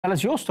Tell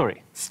us your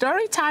story.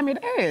 Story time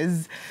it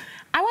is.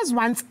 I was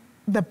once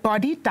the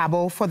body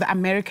double for the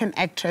American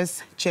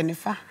actress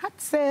Jennifer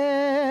Hudson.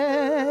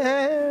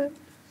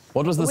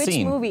 What was the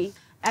scene? Which movie?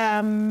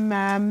 It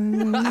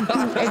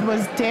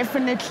was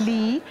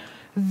definitely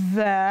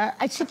the...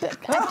 I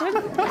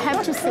didn't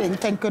have to sing,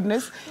 thank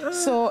goodness.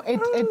 So it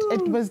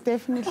was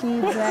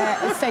definitely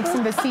the Sex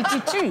in the City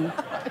too.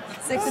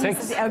 Sex in the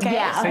City, okay.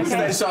 Yeah, So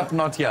okay. they shot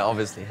not here,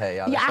 obviously. Hey,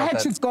 Yeah, I had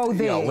to go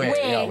there.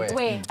 Yeah,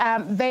 Where?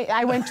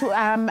 I went to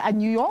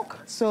New York,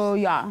 so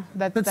yeah.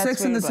 But that's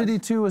Sex in the City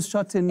 2 was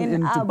shot in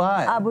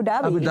Dubai. Abu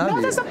Dhabi.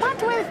 No, there's a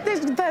part where the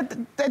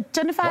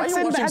Jennifer Why are you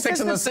Hudson... watching Sex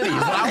in the City? Is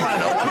what I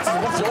want to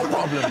know. What's your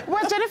problem?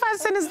 Well, Jennifer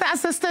Hudson is the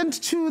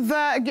assistant to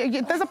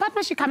the... There's a part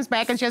where she comes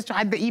back and she has to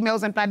hide the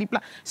emails and blah, blah, blah.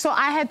 So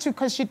I had to,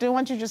 because she didn't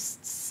want to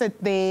just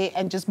sit there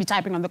and just be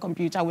typing on the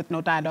computer with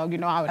no dialogue, you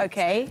know how it is.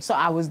 Okay. So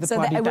I was the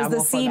body it was double the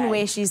for scene that.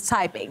 where she's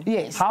typing.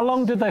 Yes. How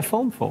long did they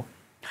film for?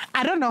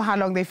 I don't know how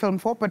long they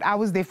filmed for, but I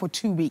was there for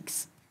 2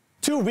 weeks.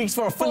 2 weeks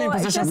for a filling Oh,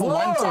 position just for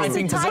one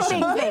typing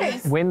position.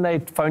 thing. When they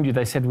phoned you,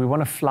 they said, we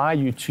want to fly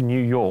you to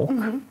New York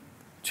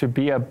to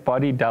be a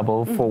body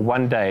double for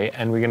 1 day,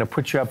 and we're going to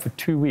put you up for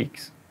 2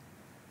 weeks.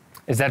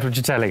 Is that what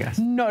you're telling us?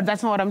 No,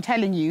 that's not what I'm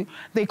telling you.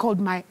 They called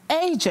my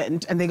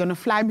agent, and they're going to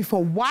fly me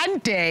for 1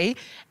 day,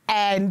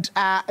 and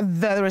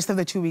the rest of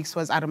the 2 weeks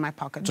was out of my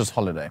pocket. Just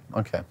holiday,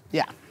 okay.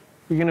 Yeah.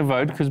 You're going to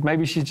vote, because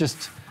maybe she's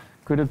just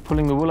good at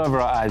pulling the wool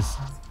over our eyes.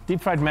 Deep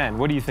Fried Man,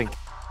 what do you think?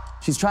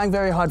 She's trying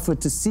very hard for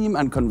it to seem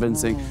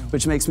unconvincing,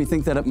 which makes me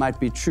think that it might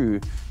be true.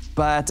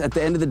 But at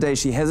the end of the day,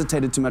 she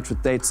hesitated too much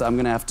with dates, so I'm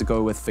going to have to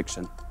go with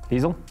fiction.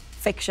 Diesel?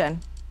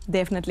 Fiction.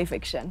 Definitely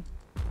fiction.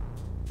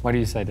 What do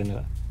you say,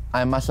 Danila?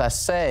 I must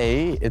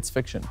say it's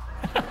fiction.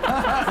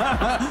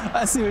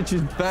 I see what you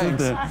did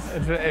there.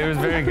 It was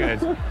very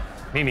good.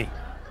 Mimi,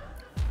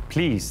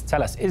 please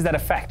tell us, is that a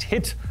fact?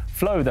 Hit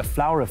Flow, the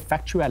flower of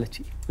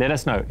factuality. Let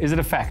us know, is it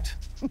a fact?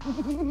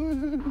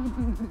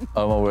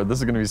 Oh my word, this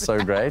is going to be so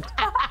great.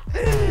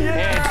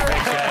 Yes,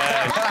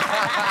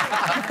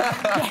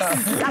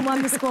 I'm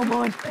on the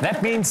scoreboard.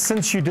 That means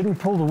since you didn't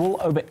pull the wool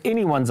over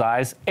anyone's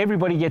eyes,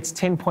 everybody gets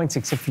 10 points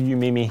except for you,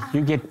 Mimi.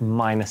 You get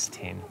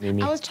 -10,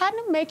 Mimi. I was trying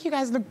to make you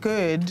guys look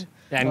good.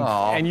 And you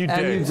did. And you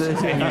did.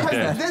 And you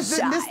did. This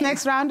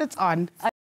next round, it's on.